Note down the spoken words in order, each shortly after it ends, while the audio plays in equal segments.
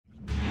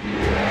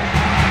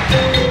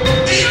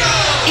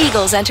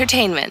Eagles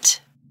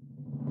Entertainment.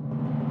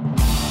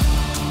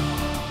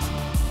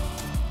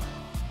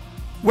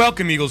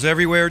 Welcome, Eagles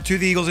everywhere, to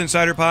the Eagles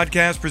Insider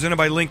Podcast presented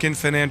by Lincoln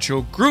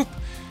Financial Group.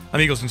 I'm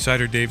Eagles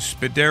Insider Dave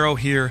Spadaro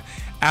here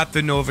at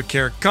the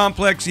NovaCare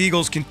Complex.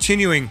 Eagles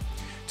continuing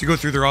to go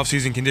through their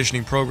offseason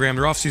conditioning program.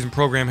 Their offseason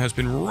program has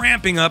been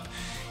ramping up,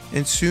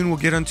 and soon we'll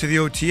get onto the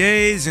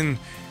OTAs, and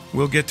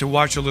we'll get to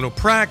watch a little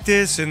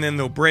practice, and then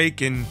they'll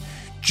break in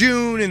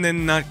June, and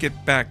then not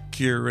get back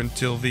here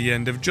until the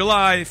end of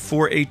July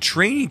for a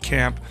training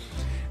camp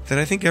that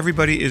I think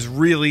everybody is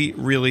really,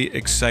 really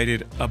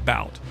excited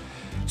about.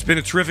 It's been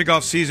a terrific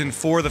offseason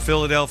for the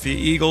Philadelphia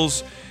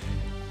Eagles.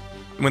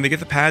 When they get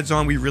the pads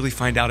on, we really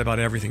find out about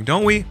everything,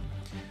 don't we?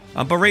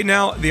 But right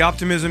now, the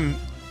optimism,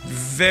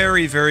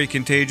 very, very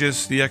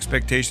contagious. The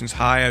expectations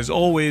high, as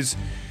always.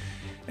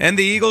 And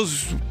the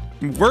Eagles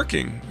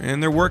working,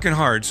 and they're working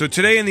hard. So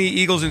today in the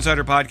Eagles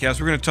Insider Podcast,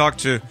 we're going to talk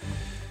to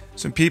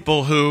some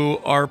people who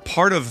are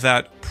part of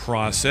that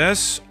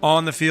process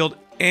on the field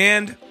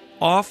and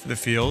off the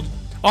field.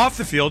 Off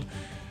the field,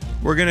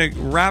 we're going to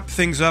wrap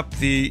things up.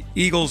 The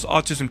Eagles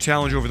Autism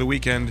Challenge over the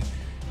weekend.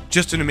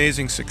 Just an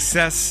amazing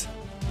success.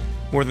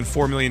 More than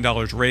 $4 million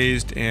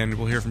raised. And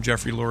we'll hear from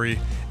Jeffrey Lurie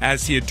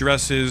as he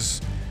addresses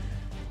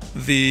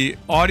the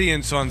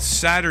audience on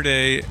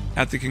Saturday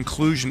at the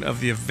conclusion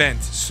of the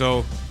event.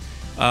 So,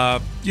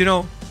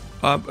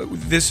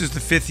 this is the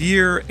fifth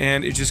year,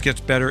 and it just gets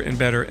better and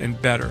better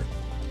and better.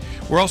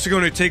 We're also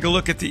going to take a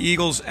look at the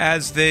Eagles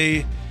as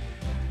they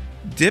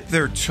dip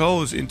their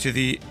toes into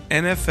the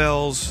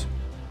NFL's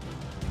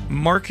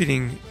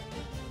marketing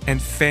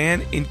and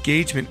fan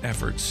engagement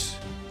efforts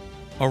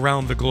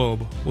around the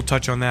globe. We'll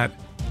touch on that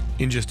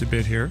in just a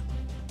bit here.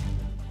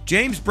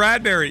 James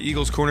Bradberry,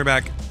 Eagles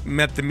cornerback,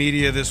 met the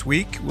media this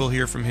week. We'll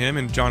hear from him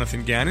and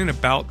Jonathan Gannon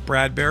about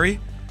Bradberry.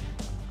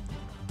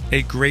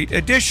 A great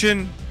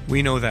addition,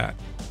 we know that.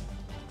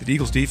 The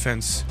Eagles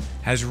defense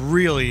has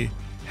really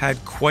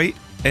had quite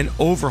an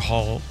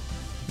overhaul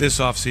this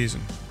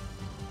offseason.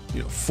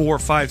 4,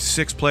 5,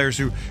 6 players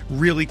who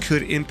really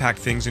could impact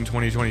things in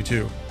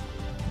 2022.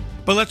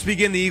 But let's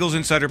begin the Eagles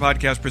Insider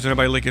Podcast presented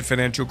by Lincoln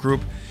Financial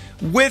Group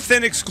with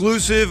an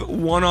exclusive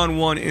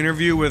one-on-one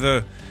interview with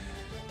a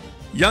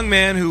young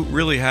man who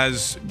really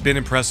has been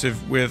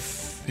impressive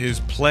with his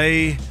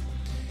play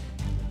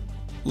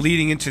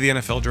leading into the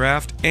NFL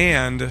draft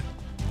and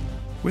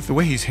with the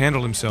way he's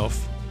handled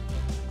himself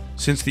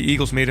since the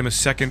Eagles made him a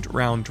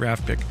second-round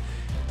draft pick.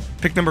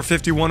 Pick number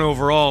 51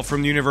 overall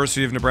from the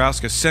University of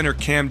Nebraska, center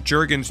Cam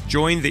Jurgens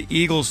joined the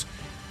Eagles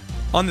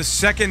on the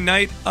second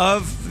night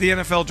of the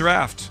NFL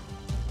draft.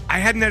 I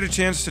hadn't had a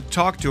chance to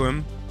talk to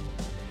him.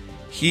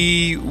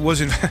 He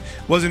was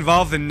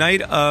involved the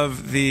night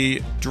of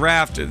the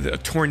draft, a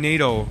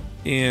tornado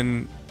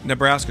in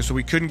Nebraska, so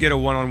we couldn't get a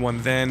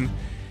one-on-one then.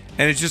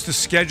 And it's just the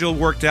schedule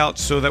worked out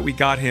so that we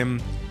got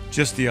him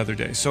just the other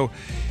day. So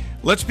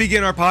let's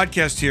begin our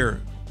podcast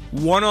here,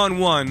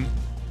 one-on-one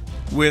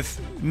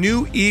with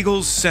new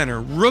Eagles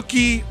center,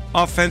 rookie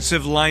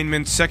offensive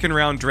lineman,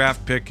 second-round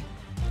draft pick,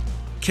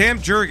 Cam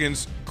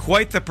Jurgens.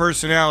 Quite the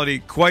personality,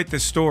 quite the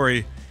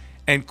story,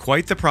 and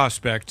quite the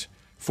prospect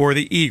for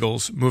the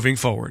Eagles moving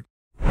forward.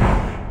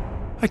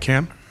 Hi,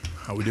 Cam.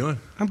 How we doing?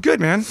 I'm good,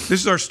 man. This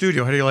is our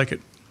studio. How do you like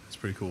it? It's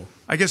pretty cool.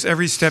 I guess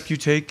every step you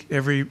take,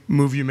 every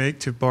move you make,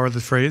 to borrow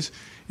the phrase,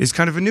 is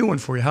kind of a new one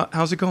for you.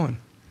 How's it going?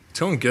 It's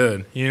going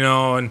good,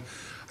 and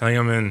I think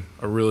I'm in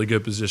a really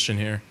good position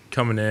here.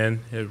 Coming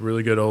in, a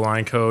really good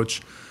O-line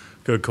coach,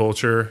 good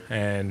culture,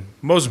 and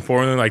most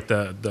importantly, like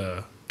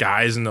the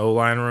guys in the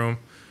O-line room.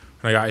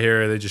 When I got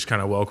here, they just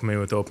kind of welcomed me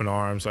with open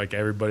arms. Like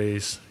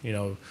everybody's,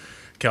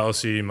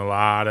 Kelsey,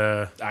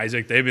 Malata,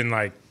 Isaac, they've been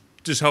like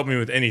just helping me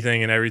with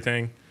anything and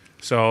everything.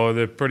 So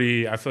they're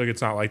pretty. I feel like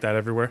it's not like that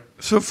everywhere.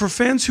 So for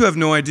fans who have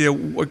no idea,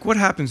 what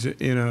happens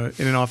in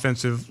an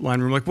offensive line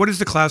room? Like, what is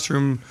the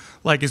classroom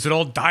like? Is it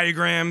all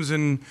diagrams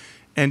and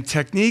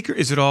technique, or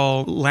is it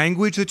all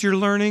language that you're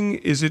learning?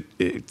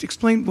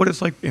 Explain what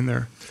it's like in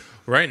there.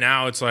 Right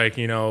now, it's like,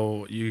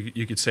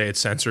 you could say it's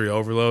sensory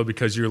overload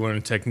because you're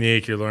learning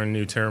technique, you're learning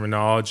new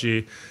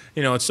terminology.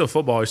 It's still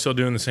football, you're still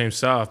doing the same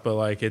stuff, but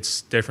like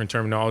it's different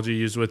terminology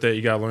used with it.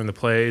 You got to learn the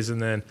plays, and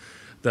then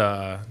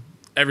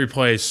every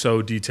play is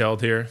so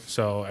detailed here.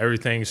 So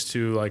everything's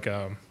too like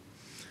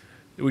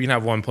we can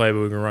have one play,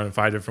 but we can run it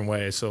 5 different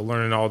ways. So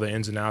learning all the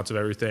ins and outs of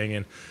everything.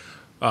 And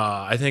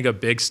I think a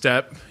big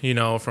step,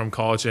 from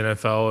college to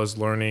NFL is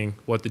learning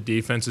what the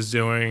defense is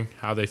doing,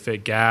 how they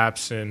fit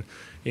gaps, and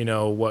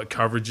what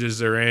coverages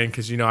they're in.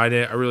 Because I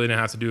really didn't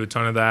have to do a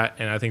ton of that,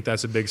 and I think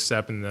that's a big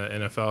step in the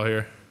NFL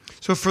here.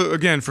 So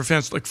for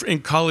fans, like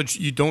in college,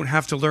 you don't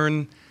have to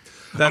learn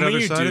that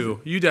other side.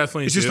 You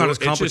definitely do. It's just not as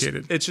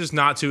complicated. It's just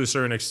not to a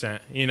certain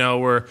extent.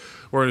 Where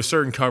a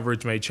certain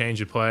coverage may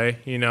change a play.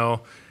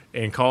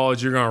 In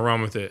college, you're going to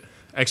run with it.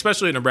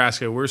 Especially in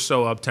Nebraska, we're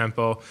so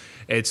up-tempo.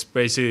 It's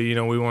basically,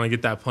 we want to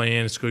get that play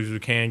in as quick as we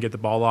can, get the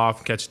ball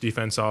off, catch the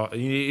defense off.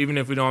 Even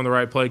if we don't have the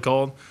right play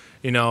called,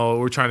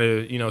 we're trying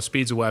to,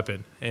 speed's a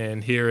weapon.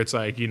 And here it's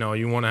like, you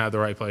want to have the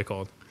right play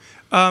called.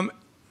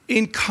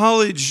 in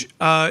college,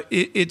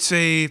 it's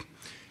a,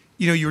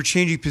 you were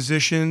changing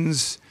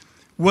positions.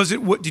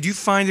 Did you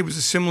find it was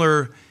a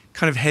similar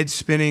kind of head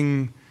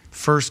spinning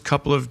first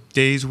couple of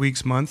days,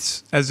 weeks,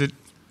 months, as it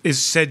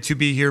is said to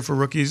be here for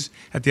rookies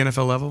at the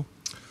NFL level?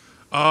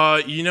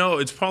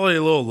 It's probably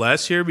a little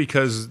less here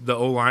because the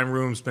O-line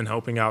room's been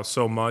helping out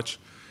so much.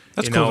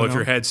 That's cool. If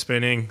your head's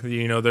spinning,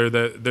 they're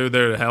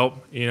there to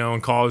help.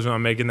 In college when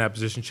I'm making that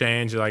position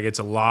change, like it's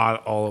a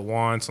lot all at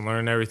once and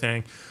learning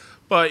everything.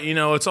 But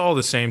it's all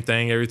the same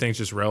thing. Everything's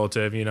just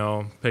relative.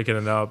 Picking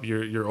it up.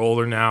 You're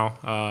older now,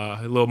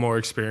 a little more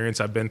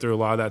experience. I've been through a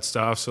lot of that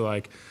stuff, so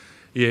like.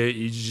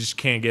 You just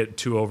can't get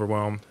too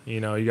overwhelmed. You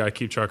got to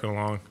keep trucking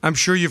along. I'm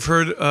sure you've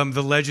heard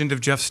the legend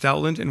of Jeff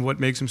Stoutland and what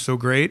makes him so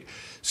great.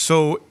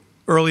 So,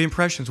 early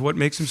impressions, what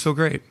makes him so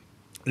great?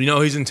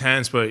 He's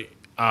intense, but,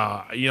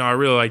 I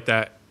really like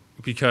that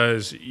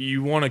because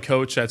you want a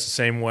coach that's the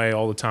same way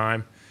all the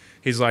time.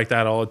 He's like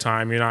that all the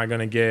time. You're not going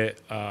to get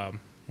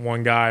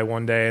one guy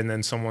one day and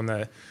then someone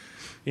that –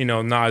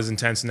 not as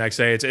intense the next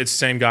day. It's the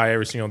same guy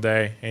every single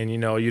day, and you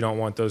don't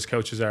want those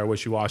coaches that are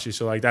wishy-washy.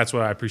 So like that's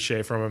what I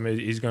appreciate from him.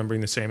 He's going to bring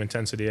the same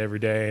intensity every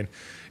day, and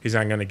he's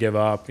not going to give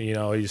up.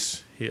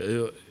 If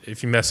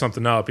you mess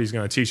something up, he's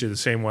going to teach you the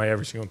same way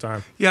every single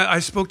time. Yeah, I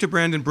spoke to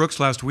Brandon Brooks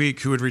last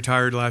week, who had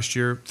retired last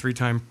year,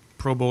 3-time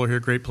Pro Bowler here,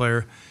 great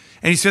player,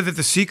 and he said that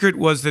the secret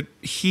was that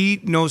he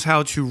knows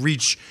how to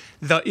reach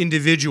the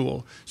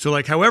individual. So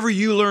like however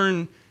you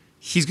learn.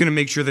 He's going to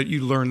make sure that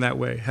you learn that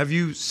way. Have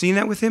you seen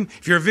that with him?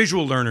 If you're a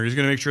visual learner, he's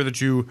going to make sure that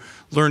you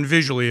learn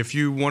visually. If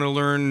you want to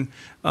learn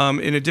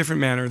in a different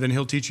manner, then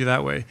he'll teach you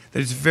that way.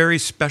 That it's very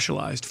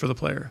specialized for the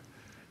player.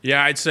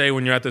 Yeah, I'd say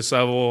when you're at this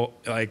level,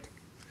 like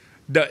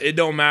it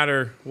don't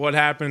matter what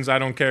happens. I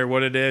don't care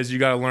what it is. You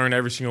got to learn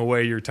every single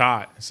way you're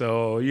taught.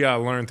 So you got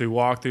to learn through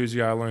walkthroughs.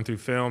 You got to learn through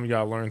film. You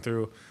got to learn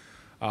through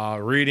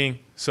reading.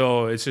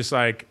 So it's just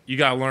like you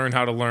got to learn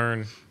how to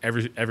learn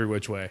every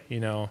which way,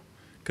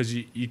 Because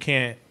you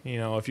can't,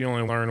 if you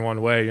only learn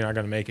one way, you're not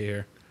going to make it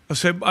here.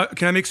 So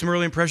can I make some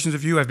early impressions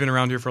of you? I've been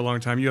around here for a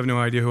long time. You have no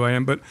idea who I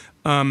am. But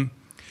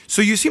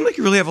so you seem like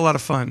you really have a lot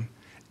of fun.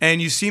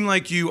 And you seem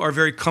like you are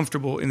very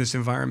comfortable in this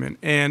environment.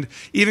 And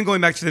even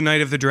going back to the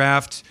night of the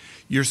draft,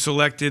 you're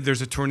selected.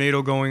 There's a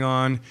tornado going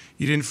on.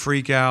 You didn't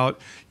freak out.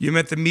 You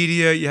met the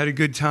media. You had a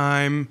good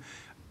time.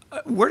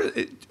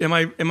 Am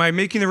I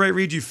making the right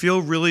read? Do you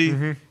feel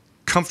really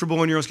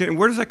comfortable in your own skin? And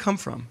where does that come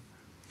from?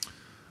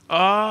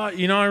 I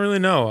really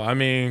know. I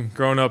mean,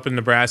 growing up in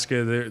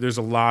Nebraska, there's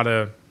a lot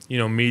of,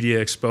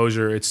 media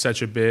exposure. It's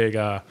such a big,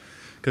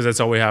 because that's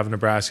all we have in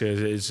Nebraska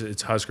is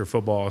it's Husker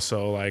football.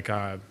 So, like,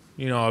 I've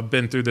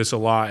been through this a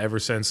lot ever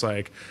since,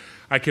 like,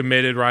 I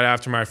committed right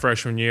after my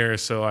freshman year.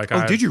 So, like,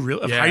 did you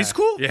really? High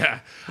school? Yeah.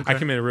 Okay. I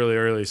committed really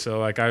early. So,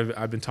 like,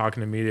 I've been talking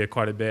to media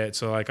quite a bit.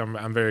 So, like,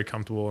 I'm very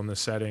comfortable in this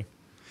setting.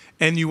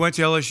 And you went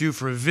to LSU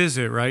for a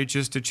visit, right?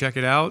 Just to check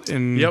it out,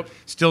 and yep.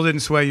 Still didn't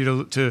sway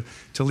you to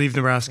leave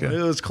Nebraska.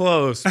 It was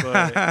close,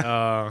 but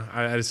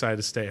I decided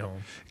to stay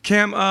home.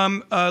 Cam,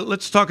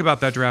 let's talk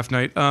about that draft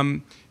night.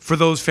 For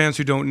those fans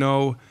who don't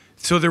know,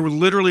 so there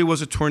literally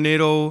was a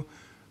tornado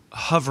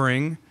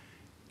hovering,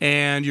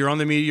 and you're on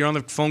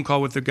the phone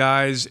call with the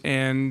guys,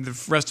 and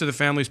the rest of the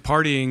family's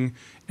partying,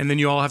 and then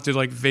you all have to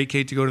like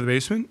vacate to go to the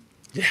basement.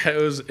 Yeah,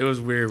 it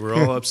was weird. We're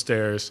all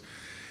upstairs.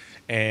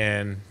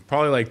 And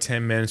probably like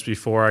 10 minutes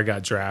before I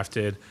got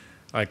drafted,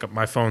 like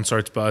my phone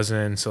starts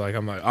buzzing. So like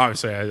I'm like,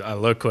 obviously I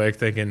look quick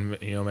thinking,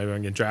 maybe I'm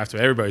getting drafted.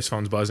 Everybody's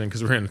phone's buzzing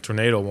because we're in a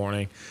tornado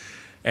warning.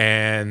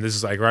 And this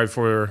is like right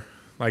before,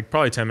 like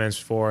probably 10 minutes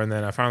before. And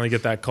then I finally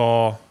get that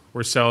call.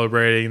 We're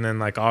celebrating. And then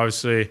like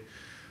obviously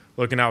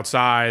looking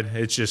outside,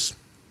 it's just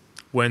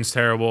wind's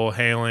terrible,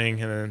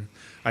 hailing. And then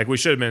like we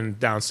should have been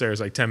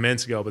downstairs like 10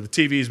 minutes ago. But the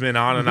TV's been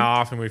on and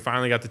off. And we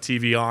finally got the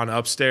TV on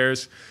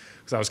upstairs.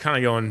 Because I was kind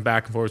of going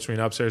back and forth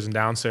between upstairs and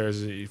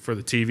downstairs for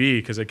the TV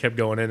because it kept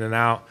going in and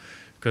out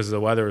because the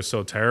weather was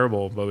so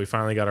terrible. But we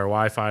finally got our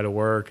Wi-Fi to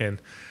work,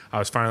 and I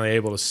was finally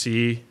able to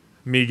see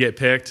me get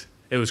picked.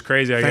 It was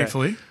crazy.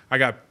 Thankfully. I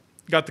got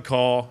the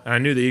call, and I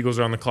knew the Eagles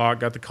were on the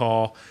clock, got the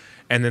call,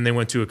 and then they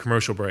went to a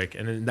commercial break.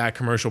 And then that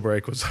commercial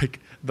break was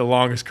like the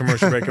longest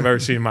commercial break I've ever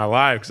seen in my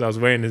life because I was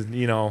waiting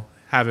to,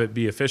 have it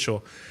be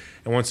official.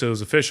 And once it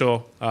was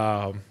official,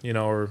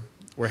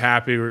 we're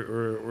happy,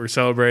 we're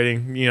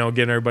celebrating,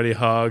 getting everybody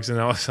hugs, and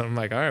all of a sudden I'm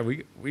like, all right,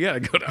 we got to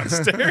go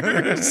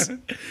downstairs.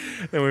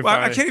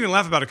 I can't even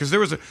laugh about it because there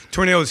was a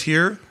tornadoes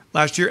here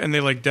last year, and they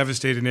like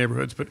devastated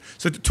neighborhoods. But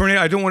so tornado,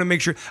 I want to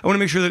make sure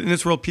that in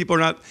this world people are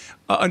not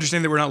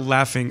understand that we're not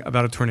laughing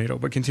about a tornado.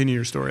 But continue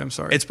your story. I'm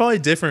sorry. It's probably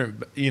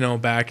different,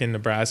 back in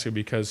Nebraska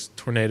because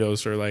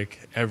tornadoes are like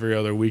every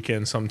other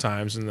weekend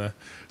sometimes in the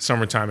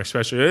summertime,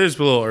 especially. It is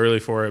a little early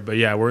for it, but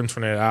yeah, we're in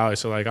Tornado Alley,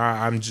 so like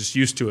I'm just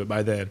used to it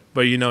by then.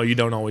 But you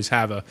don't always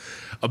have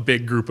a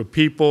big group of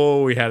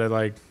people. We had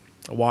a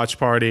watch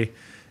party,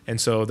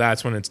 and so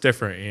that's when it's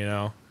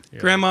different,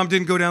 Grandmom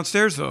didn't go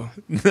downstairs though.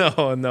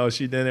 No,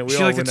 she didn't. We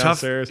all went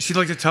downstairs. She's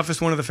like the toughest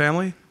one of the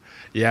family.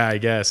 Yeah, I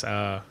guess.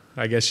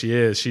 I guess she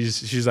is.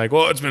 She's like,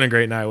 well, it's been a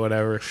great night,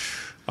 whatever.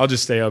 I'll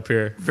just stay up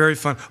here. Very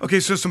fun. Okay,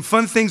 so some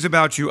fun things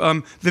about you.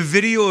 The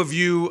video of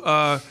you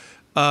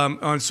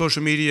on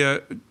social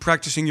media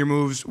practicing your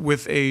moves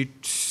with a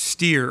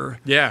steer.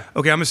 Yeah.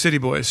 Okay, I'm a city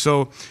boy,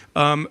 so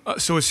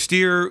so a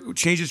steer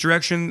changes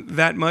direction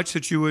that much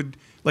that you would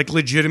like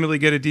legitimately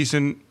get a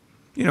decent,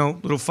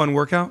 little fun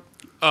workout.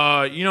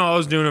 I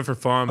was doing it for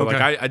fun, but Okay.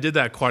 like I did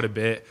that quite a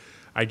bit,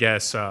 I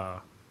guess.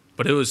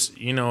 But it was,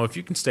 if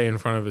you can stay in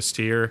front of a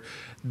steer,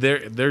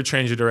 their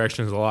change of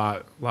direction is a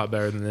lot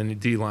better than any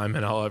D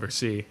lineman I'll ever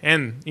see.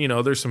 And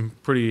there's some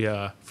pretty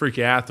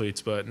freaky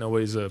athletes, but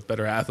nobody's a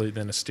better athlete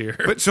than a steer.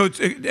 But so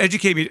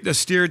educate me. A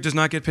steer does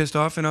not get pissed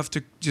off enough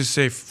to just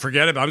say,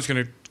 "Forget it. I'm just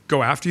going to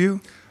go after you."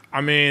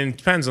 I mean, it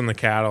depends on the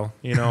cattle.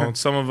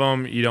 Some of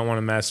them you don't want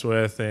to mess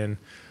with,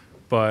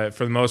 but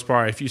for the most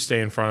part, if you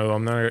stay in front of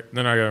them, they're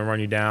not going to run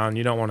you down.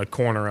 You don't want to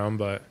corner them,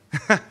 but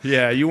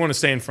yeah, you want to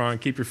stay in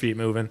front, keep your feet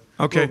moving.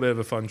 Okay. A little bit of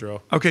a fun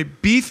drill. Okay,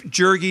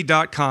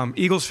 beefjerky.com.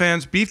 Eagles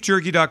fans,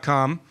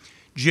 beefjerky.com,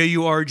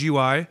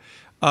 JURGY,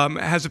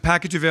 has a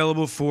package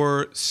available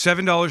for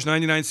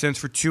 $7.99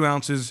 for 2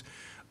 ounces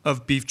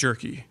of beef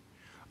jerky.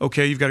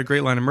 Okay, you've got a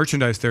great line of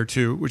merchandise there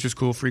too, which is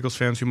cool for Eagles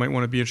fans who might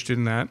want to be interested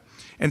in that.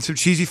 And some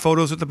cheesy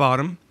photos at the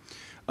bottom.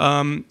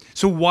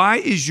 So why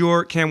is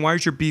your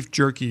beef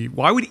jerky?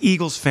 Why would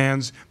Eagles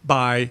fans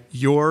buy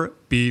your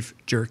beef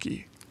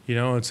jerky?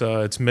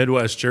 It's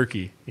Midwest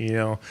jerky.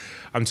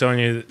 I'm telling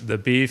you, the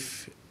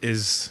beef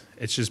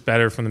it's just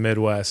better from the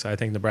Midwest. I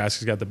think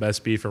Nebraska's got the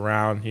best beef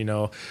around.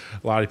 A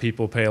lot of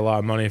people pay a lot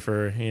of money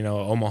for,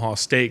 Omaha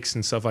steaks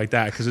and stuff like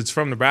that because it's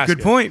from Nebraska.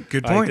 Good point.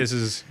 Good point. This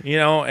is,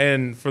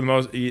 and for the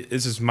most,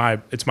 it's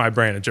my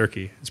brand of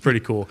jerky. It's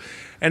pretty cool.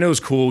 And it was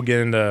cool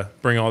getting to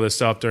bring all this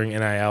stuff during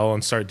NIL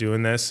and start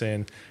doing this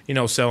and,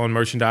 selling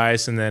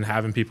merchandise and then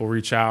having people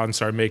reach out and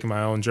start making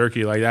my own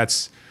jerky. Like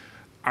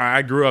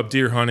I grew up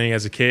deer hunting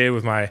as a kid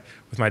with my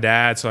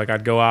dad. So like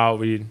I'd go out,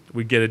 we'd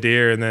get a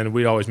deer, and then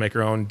we'd always make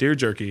our own deer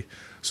jerky.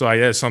 So I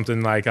guess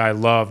something like I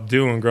loved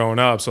doing growing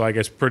up. So I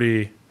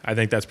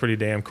think that's pretty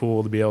damn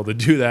cool to be able to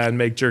do that and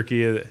make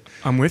jerky.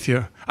 I'm with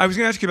you. I was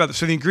going to ask you about this.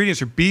 So the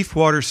ingredients are beef,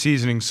 water,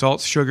 seasoning, salt,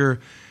 sugar,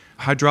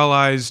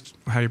 hydrolyzed,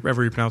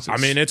 however you pronounce it. I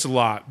mean, it's a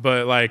lot,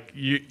 but like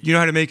you know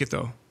how to make it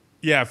though.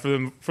 Yeah,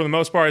 for the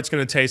most part, it's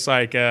going to taste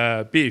like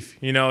beef.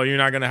 You're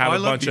not going to have a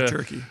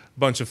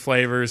bunch of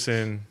flavors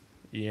and.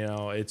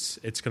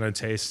 It's going to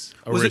taste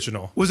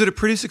original. Was it a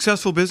pretty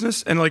successful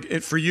business?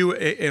 And for you,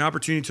 an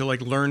opportunity to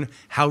learn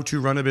how to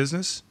run a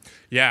business?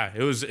 Yeah,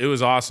 it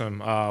was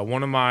awesome.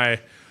 One of my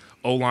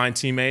O-line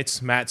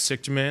teammates, Matt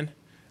Sichterman,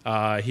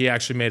 he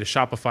actually made a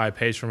Shopify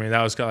page for me.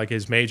 That was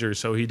his major,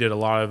 so he did a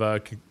lot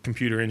of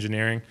computer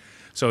engineering.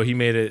 So he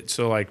made it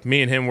so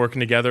me and him working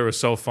together was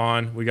so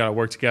fun. We got to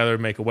work together,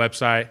 make a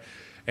website.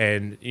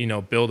 And,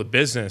 build a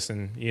business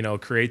and,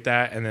 create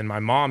that. And then my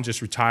mom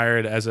just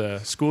retired as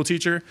a school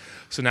teacher.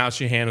 So now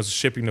she handles the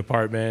shipping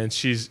department.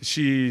 She's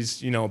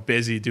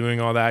busy doing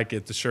all that,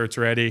 get the shirts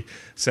ready,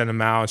 send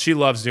them out. She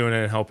loves doing it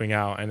and helping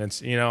out. And it's,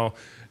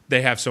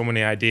 they have so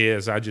many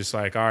ideas. I just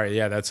all right,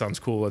 yeah, that sounds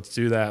cool. Let's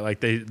do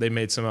that. They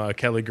made some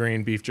Kelly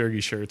Green beef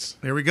jerky shirts.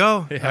 There we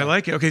go. Yeah. I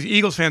like it. Okay,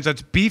 Eagles fans,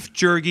 that's beef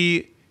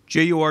jerky.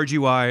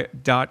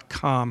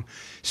 JURGY.com.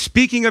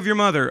 Speaking of your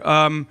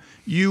mother,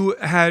 you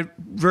had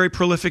very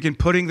prolific in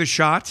putting the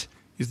shot.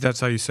 That's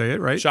how you say it,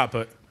 right? Shot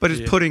put. But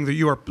it's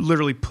you are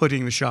literally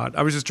putting the shot.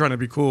 I was just trying to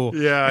be cool.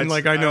 Yeah. And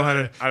I know how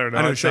to. I don't know.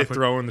 I'd say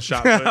throwing the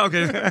shot put.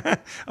 Okay.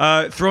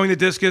 Throwing the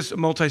discus,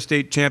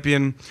 multi-state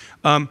champion.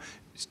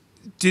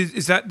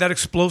 Is that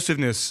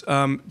explosiveness?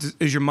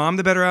 Is your mom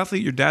the better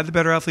athlete? Your dad the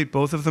better athlete?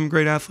 Both of them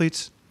great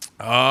athletes?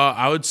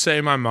 I would say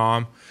my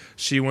mom.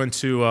 She went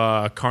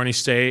to Kearney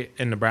State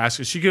in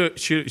Nebraska. She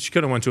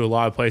could have went to a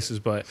lot of places,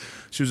 but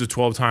she was a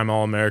 12-time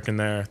All-American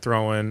there,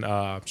 throwing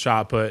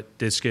shot put,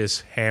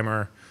 discus,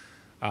 hammer,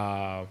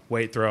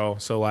 weight throw.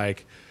 So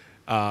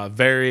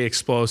very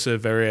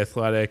explosive, very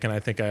athletic, and I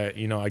think I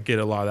get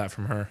a lot of that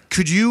from her.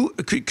 Could you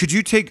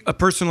take a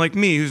person like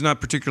me who's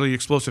not particularly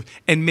explosive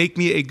and make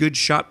me a good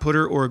shot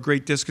putter or a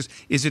great discus?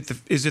 Is it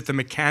the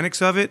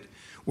mechanics of it?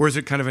 Or is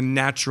it kind of a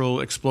natural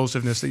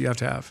explosiveness that you have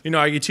to have?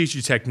 I can teach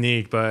you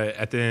technique, but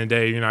at the end of the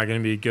day, you're not going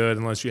to be good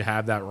unless you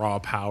have that raw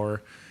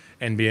power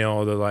and being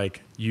able to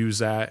use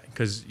that.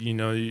 Because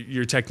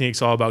your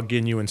technique's all about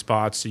getting you in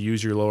spots to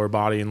use your lower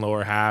body and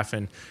lower half.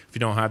 And if you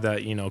don't have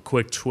that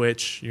quick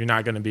twitch, you're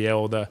not going to be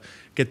able to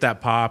get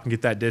that pop and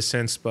get that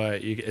distance.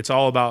 But it's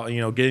all about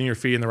getting your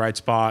feet in the right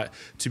spot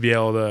to be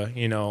able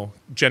to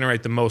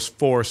generate the most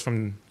force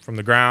from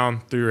the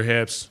ground through your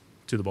hips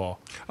to the ball.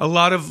 A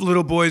lot of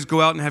little boys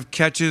go out and have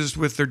catches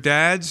with their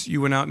dads.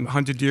 You went out and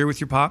hunted deer with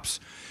your pops.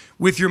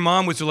 With your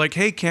mom, was it like,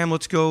 hey, Cam,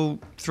 let's go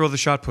throw the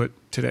shot put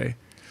today?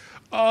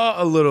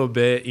 A little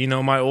bit.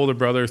 My older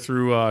brother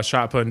threw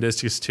shot put and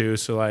discus too.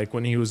 So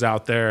when he was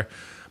out there,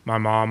 my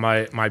mom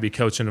might be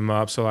coaching him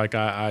up. So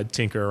I'd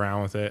tinker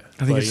around with it.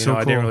 I think it's so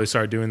cool. I didn't really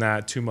start doing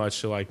that too much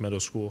to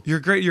middle school. You're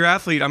great. You're an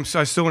athlete.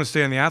 I still want to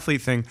stay on the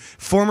athlete thing.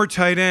 Former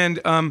tight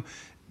end.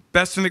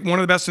 one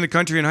of the best in the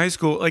country in high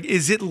school. Like,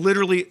 is it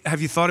literally?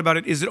 Have you thought about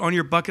it? Is it on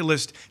your bucket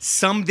list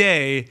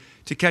someday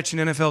to catch an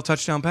NFL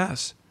touchdown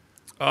pass?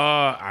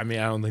 I mean,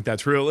 I don't think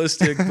that's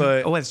realistic,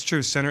 but oh, that's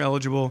true. Center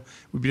eligible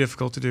would be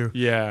difficult to do.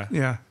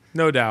 Yeah,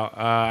 no doubt.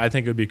 I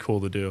think it would be cool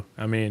to do.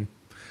 I mean,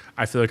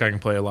 I feel like I can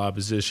play a lot of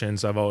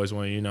positions. I've always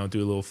wanted, do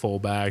a little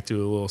fullback,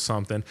 do a little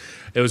something.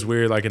 It was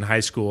weird. Like in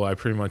high school, I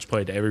pretty much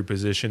played every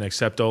position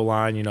except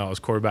O-line. I was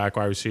quarterback,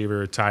 wide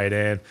receiver, tight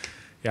end.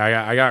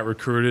 Yeah, I got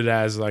recruited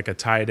as like a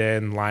tight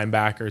end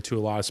linebacker to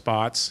a lot of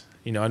spots.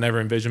 I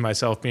never envisioned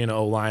myself being an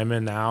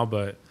O-lineman now,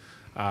 but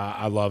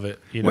I love it.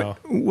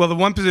 Well, the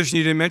one position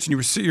you didn't mention,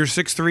 you're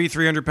 6'3",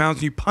 300 pounds,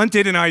 and you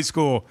punted in high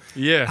school.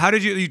 Yeah. How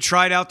did you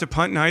tried out to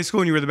punt in high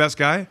school, and you were the best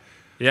guy?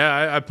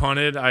 Yeah, I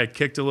punted. I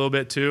kicked a little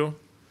bit too.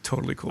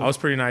 Totally cool. I was a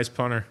pretty nice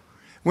punter.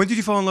 When did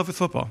you fall in love with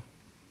football?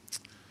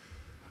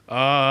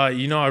 I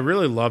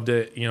really loved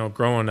it,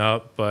 growing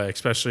up, but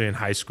especially in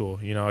high school.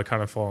 I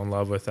kind of fall in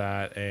love with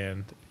that,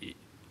 and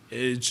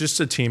it's just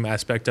a team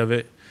aspect of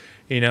it.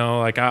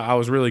 Like I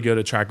was really good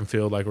at track and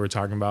field, like we were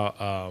talking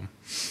about.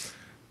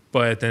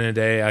 But at the end of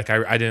the day, like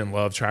I didn't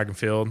love track and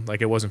field.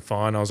 Like it wasn't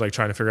fun. I was like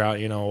trying to figure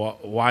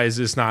out, why is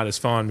this not as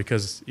fun?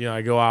 Because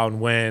I go out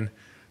and win,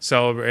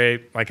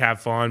 celebrate, like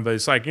have fun, but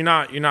it's like you're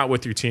not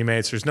with your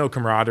teammates. There's no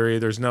camaraderie.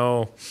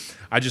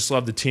 I just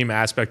love the team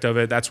aspect of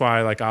it. That's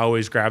why I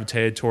always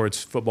gravitated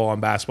towards football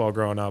and basketball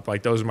growing up.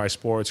 Like those are my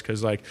sports,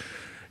 because like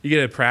you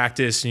get to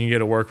practice and you get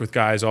to work with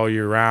guys all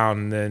year round,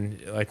 and then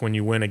like when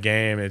you win a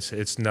game,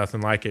 it's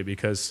nothing like it,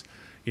 because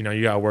you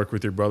got to work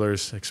with your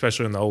brothers,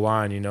 especially in the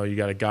O-line. You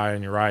got a guy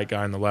on your right,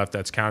 guy on the left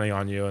that's counting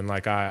on you, and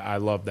like I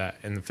love that.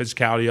 And the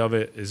physicality of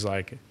it is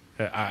like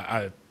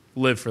I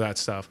live for that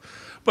stuff.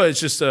 But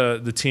it's just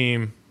the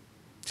team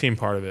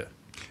part of it.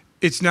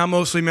 It's now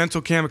mostly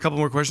mental. Cam, a couple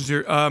more questions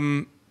here.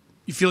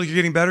 You feel like you're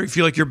getting better? You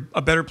feel like you're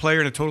a better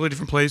player in a totally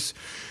different place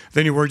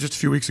than you were just a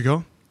few weeks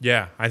ago?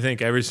 Yeah, I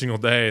think every single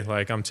day,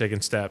 like I'm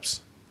taking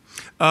steps.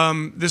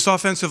 This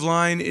offensive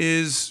line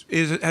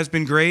has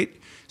been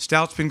great.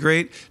 Stout's been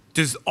great.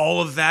 Does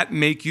all of that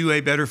make you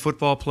a better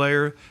football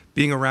player,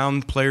 being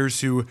around players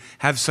who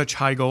have such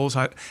high goals,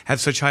 have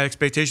such high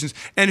expectations,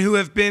 and who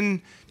have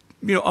been,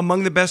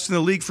 among the best in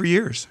the league for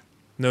years?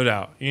 No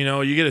doubt.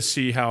 You get to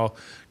see how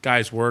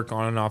guys work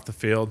on and off the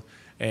field,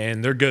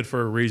 and they're good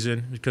for a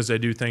reason, because they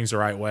do things the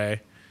right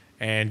way.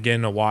 And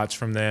getting to watch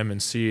from them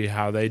and see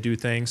how they do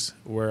things,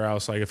 where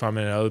else, like if I'm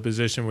in another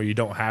position where you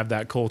don't have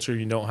that culture,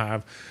 you don't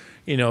have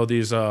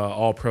these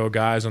all-pro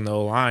guys on the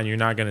O-line, you're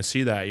not going to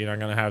see that. You're not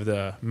going to have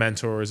the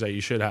mentors that you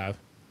should have.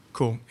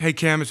 Cool. Hey,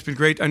 Cam, it's been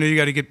great. I know you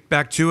got to get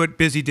back to it.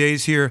 Busy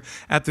days here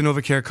at the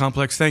NovaCare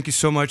Complex. Thank you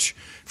so much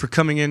for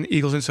coming in,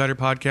 Eagles Insider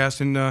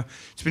Podcast. And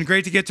it's been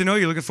great to get to know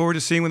you. Looking forward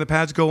to seeing when the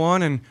pads go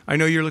on, and I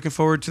know you're looking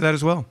forward to that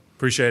as well.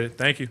 Appreciate it.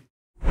 Thank you.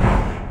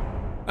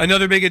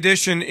 Another big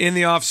addition in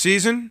the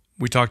offseason.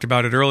 We talked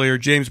about it earlier.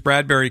 James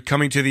Bradberry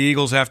coming to the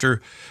Eagles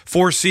after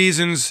 4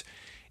 seasons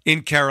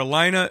in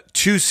Carolina,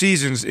 2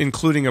 seasons,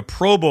 including a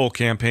Pro Bowl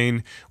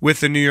campaign with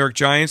the New York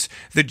Giants.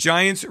 The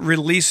Giants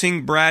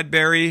releasing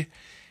Bradberry,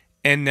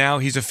 and now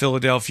he's a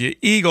Philadelphia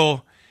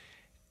Eagle.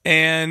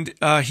 And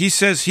he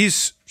says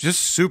he's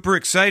just super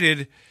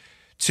excited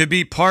to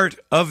be part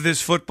of this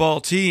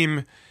football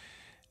team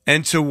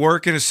and to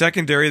work in a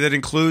secondary that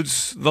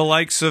includes the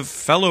likes of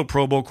fellow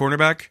Pro Bowl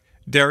cornerback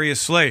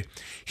Darius Slay.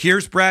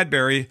 Here's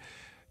Bradberry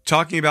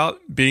talking about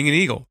being an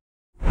Eagle.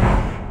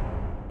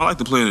 I like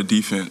to play in a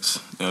defense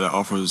that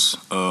offers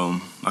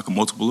like a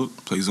multiple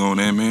look, play zone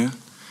and man.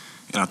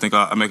 And I think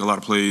I make a lot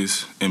of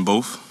plays in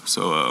both.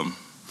 So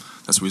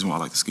that's the reason why I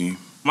like the scheme.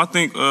 I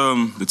think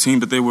the team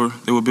that they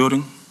were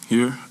building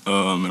here,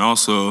 and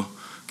also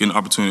getting the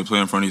opportunity to play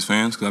in front of these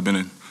fans, because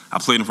I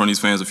played in front of these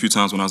fans a few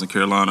times when I was in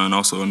Carolina and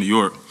also in New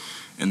York,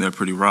 and they're a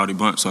pretty rowdy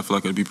bunch, so I feel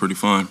like it'd be pretty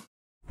fun.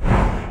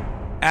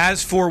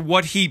 As for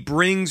what he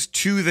brings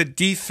to the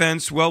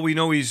defense, well, we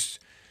know he's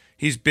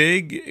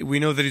big. We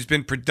know that he's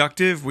been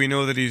productive. We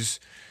know that he's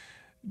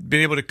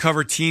been able to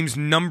cover teams'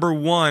 number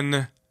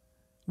 1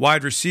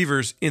 wide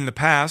receivers in the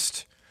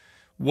past.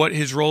 What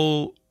his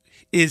role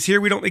is here,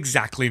 we don't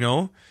exactly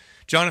know.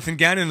 Jonathan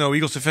Gannon, though,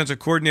 Eagles defensive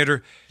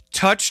coordinator,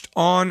 touched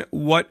on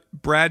what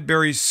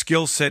Bradberry's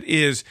skill set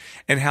is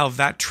and how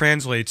that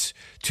translates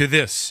to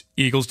this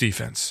Eagles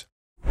defense.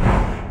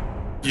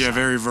 Yeah,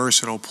 very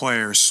versatile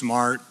player.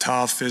 Smart,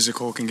 tough,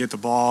 physical, can get the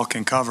ball,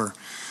 can cover.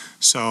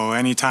 So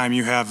anytime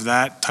you have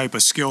that type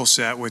of skill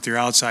set with your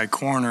outside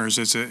corners,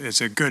 it's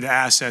a good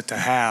asset to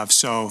have.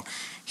 So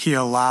he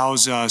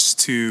allows us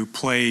to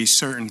play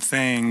certain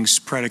things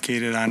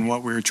predicated on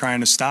what we were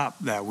trying to stop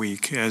that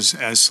week, as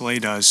Slay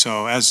does.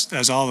 So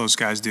as all those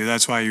guys do.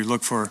 That's why you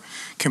look for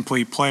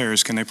complete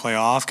players. Can they play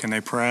off? Can they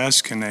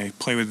press? Can they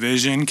play with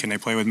vision? Can they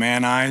play with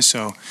man eyes?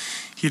 So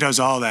he does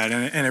all that.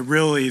 And it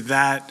really,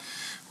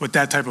 with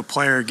that type of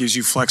player, gives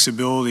you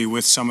flexibility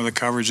with some of the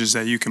coverages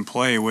that you can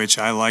play, which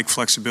I like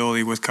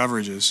flexibility with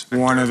coverages.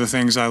 One of the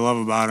things I love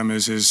about him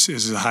is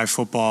his high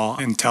football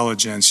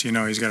intelligence.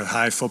 He's got a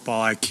high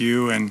football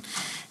IQ and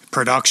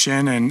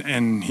production,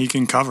 and he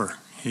can cover.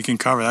 He can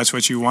cover. That's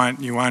what you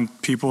want. You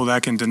want people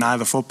that can deny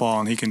the football,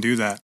 and he can do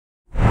that.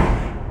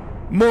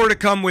 More to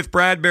come with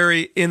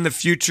Bradberry in the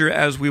future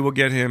as we will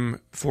get him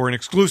for an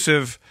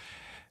exclusive.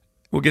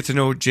 We'll get to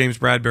know James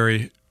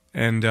Bradberry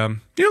and,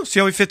 see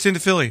how he fits into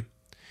Philly.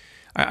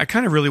 I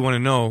kind of really want to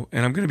know,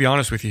 and I'm going to be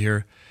honest with you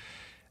here.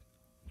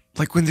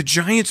 Like, when the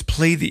Giants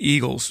played the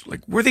Eagles,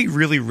 like, were they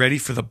really ready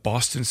for the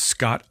Boston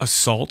Scott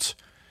assault?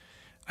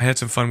 I had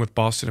some fun with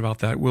Boston about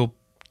that. We'll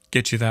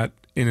get you that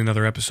in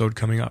another episode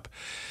coming up.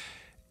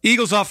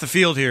 Eagles off the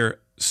field here.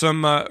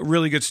 Some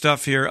really good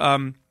stuff here.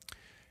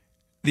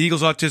 The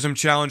Eagles Autism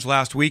Challenge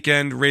last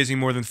weekend, raising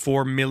more than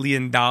 $4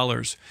 million.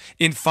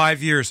 In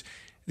 5 years,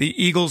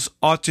 the Eagles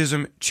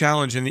Autism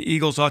Challenge and the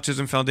Eagles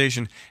Autism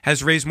Foundation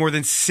has raised more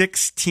than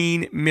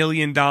 $16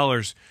 million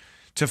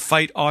to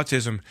fight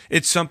autism.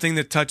 It's something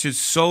that touches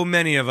so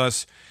many of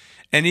us.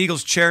 And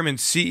Eagles Chairman,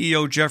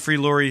 CEO Jeffrey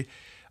Lurie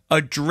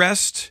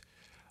addressed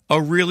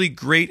a really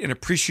great and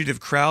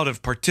appreciative crowd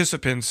of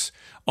participants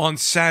on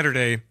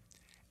Saturday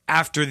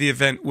after the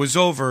event was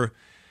over.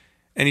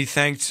 And he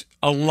thanked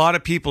a lot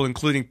of people,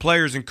 including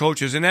players and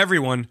coaches and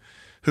everyone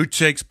who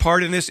takes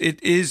part in this.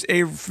 It is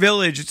a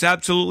village. It's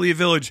absolutely a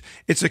village.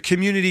 It's a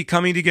community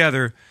coming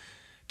together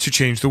to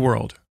change the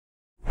world.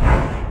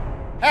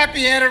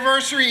 Happy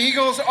anniversary,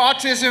 Eagles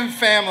Autism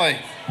family.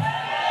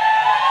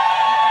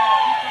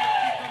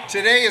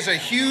 Today is a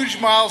huge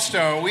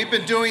milestone. We've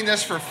been doing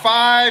this for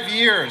 5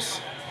 years,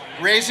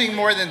 raising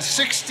more than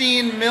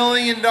 $16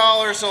 million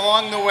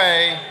along the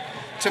way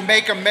to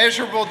make a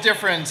measurable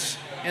difference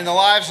in the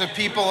lives of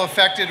people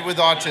affected with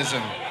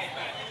autism.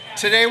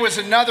 Today was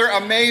another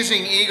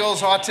amazing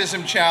Eagles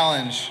Autism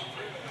Challenge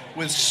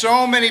with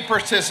so many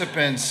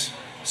participants,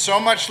 so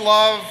much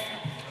love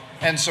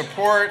and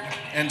support,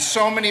 and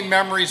so many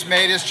memories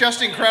made. It's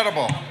just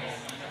incredible.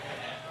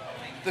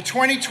 The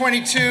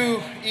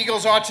 2022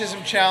 Eagles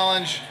Autism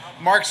Challenge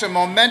marks a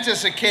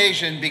momentous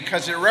occasion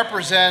because it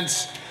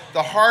represents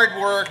the hard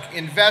work,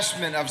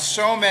 investment of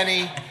so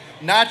many,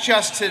 not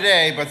just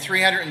today, but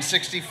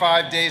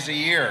 365 days a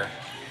year,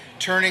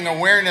 turning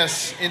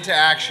awareness into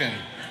action.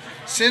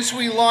 Since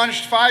we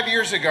launched 5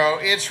 years ago,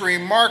 it's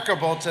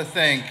remarkable to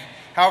think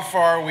how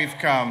far we've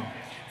come.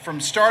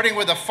 From starting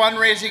with a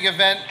fundraising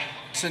event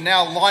to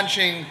now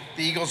launching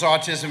the Eagles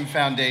Autism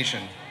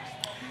Foundation.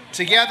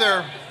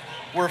 Together,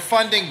 we're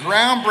funding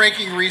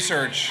groundbreaking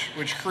research,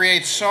 which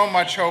creates so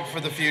much hope for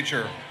the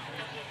future.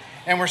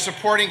 And we're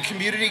supporting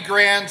community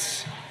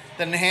grants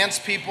that enhance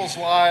people's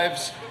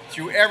lives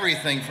through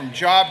everything from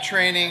job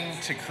training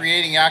to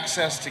creating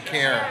access to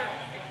care.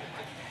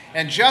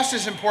 And just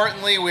as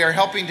importantly, we are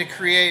helping to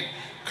create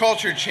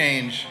culture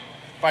change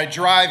by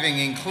driving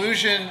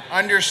inclusion,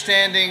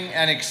 understanding,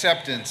 and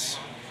acceptance.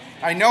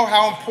 I know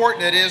how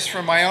important it is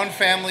from my own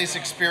family's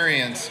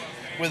experience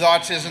with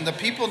autism. The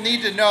people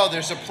need to know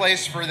there's a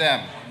place for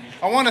them.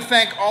 I want to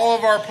thank all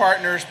of our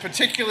partners,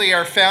 particularly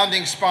our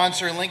founding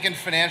sponsor, Lincoln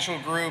Financial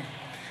Group,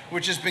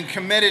 which has been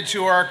committed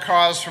to our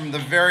cause from the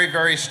very,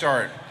 very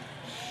start.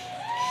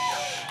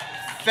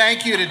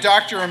 Thank you to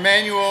Dr.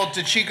 Emmanuel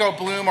DeChico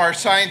Bloom, our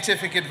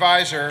scientific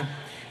advisor,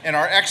 and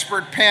our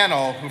expert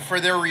panel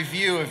for their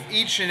review of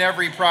each and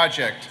every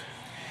project,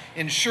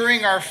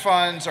 ensuring our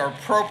funds are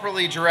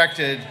appropriately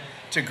directed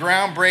to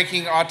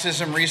groundbreaking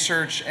autism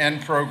research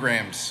and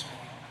programs.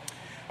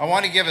 I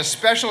want to give a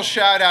special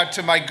shout out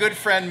to my good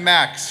friend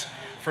Max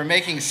for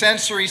making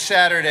Sensory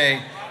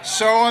Saturday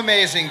so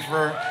amazing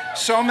for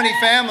so many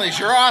families.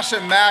 You're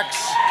awesome, Max.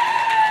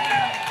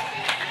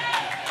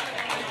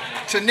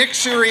 To Nick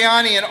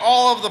Sirianni and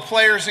all of the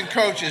players and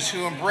coaches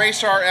who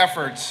embrace our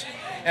efforts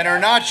and are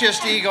not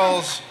just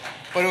Eagles,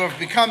 but who have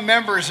become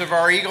members of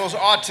our Eagles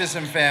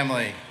Autism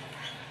family.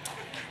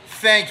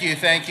 Thank you,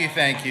 thank you,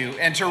 thank you.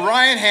 And to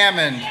Ryan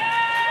Hammond,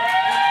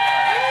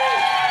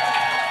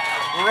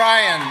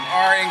 Ryan,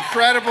 our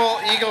incredible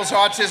Eagles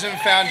Autism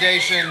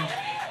Foundation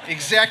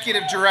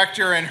Executive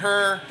Director, and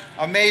her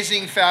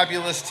amazing,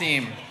 fabulous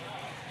team.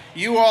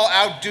 You all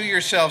outdo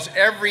yourselves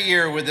every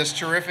year with this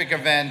terrific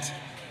event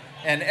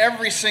and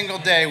every single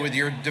day with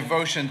your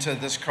devotion to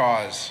this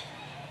cause.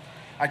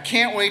 I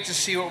can't wait to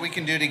see what we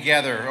can do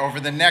together over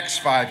the next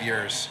 5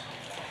 years.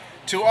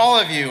 To all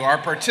of you, our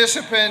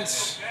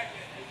participants,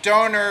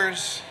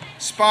 donors,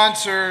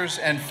 sponsors,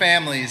 and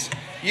families,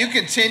 you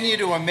continue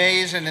to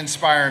amaze and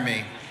inspire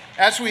me.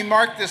 As we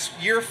mark this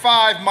year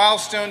 5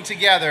 milestone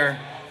together,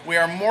 we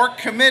are more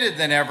committed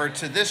than ever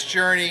to this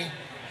journey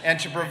and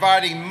to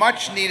providing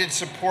much needed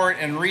support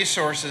and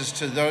resources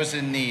to those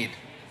in need.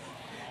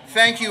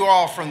 Thank you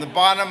all from the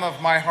bottom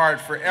of my heart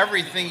for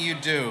everything you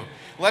do.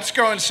 Let's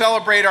go and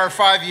celebrate our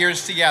 5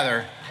 years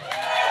together.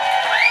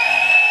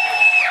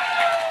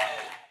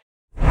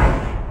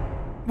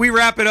 We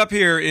wrap it up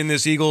here in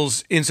this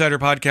Eagles Insider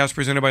Podcast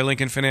presented by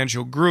Lincoln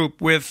Financial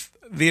Group with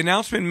the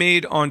announcement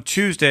made on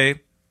Tuesday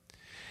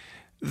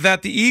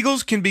that the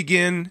Eagles can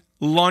begin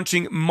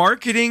launching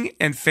marketing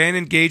and fan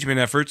engagement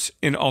efforts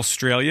in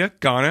Australia,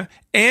 Ghana,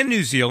 and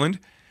New Zealand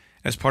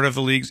as part of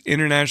the league's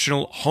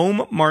International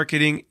Home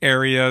Marketing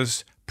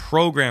Areas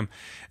program.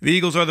 The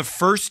Eagles are the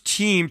first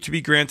team to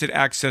be granted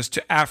access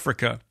to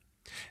Africa.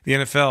 The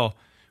NFL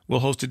will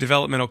host a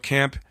developmental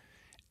camp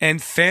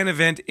and fan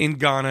event in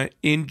Ghana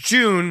in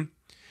June.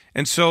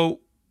 And so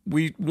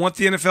we want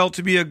the NFL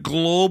to be a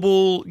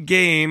global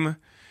game.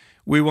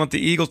 We want the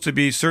Eagles to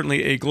be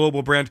certainly a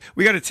global brand.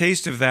 We got a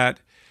taste of that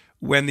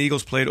when the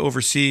Eagles played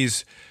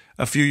overseas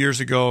a few years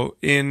ago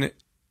in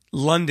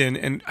London,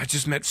 and I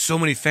just met so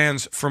many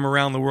fans from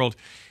around the world.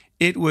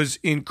 It was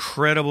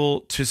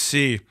incredible to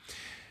see.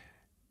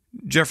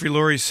 Jeffrey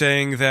Lurie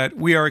saying that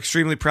we are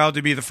extremely proud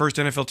to be the first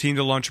NFL team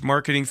to launch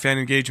marketing, fan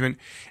engagement,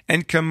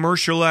 and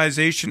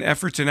commercialization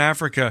efforts in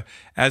Africa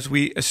as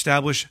we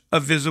establish a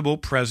visible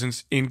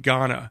presence in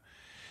Ghana.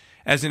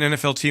 As an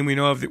NFL team,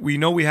 we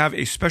know we have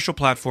a special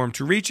platform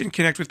to reach and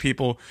connect with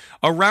people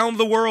around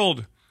the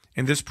world,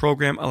 and this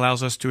program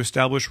allows us to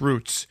establish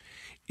roots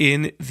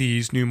in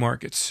these new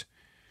markets.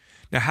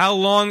 Now, how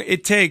long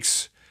it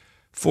takes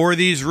for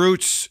these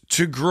roots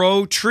to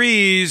grow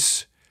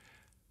trees,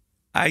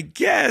 I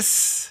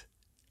guess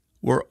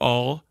we're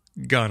all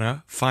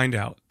gonna find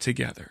out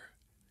together.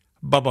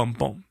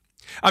 Ba-bum-bum.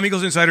 I'm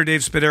Eagles Insider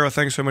Dave Spadaro.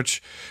 Thanks so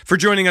much for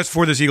joining us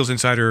for this Eagles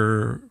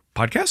Insider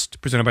podcast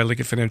presented by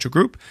Lincoln Financial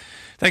Group.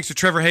 Thanks to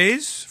Trevor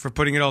Hayes for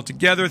putting it all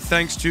together.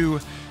 Thanks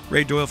to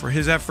Ray Doyle for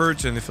his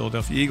efforts and the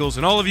Philadelphia Eagles,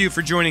 and all of you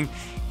for joining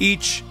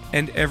each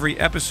and every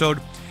episode.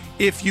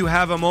 If you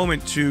have a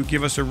moment to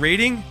give us a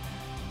rating,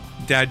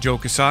 dad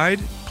joke aside,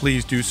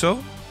 please do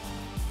so.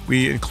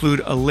 We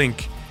include a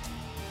link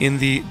in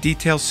the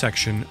details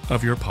section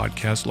of your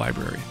podcast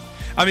library.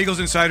 I'm Eagles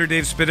Insider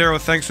Dave Spadaro.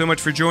 Thanks so much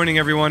for joining,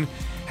 everyone.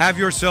 Have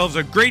yourselves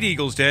a great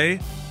Eagles Day.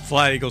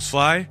 Fly, Eagles,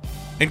 fly.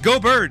 And go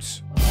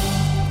Birds!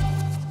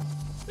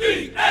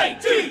 E-A-G-L-E-S,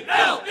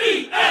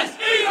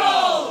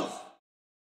 Eagles!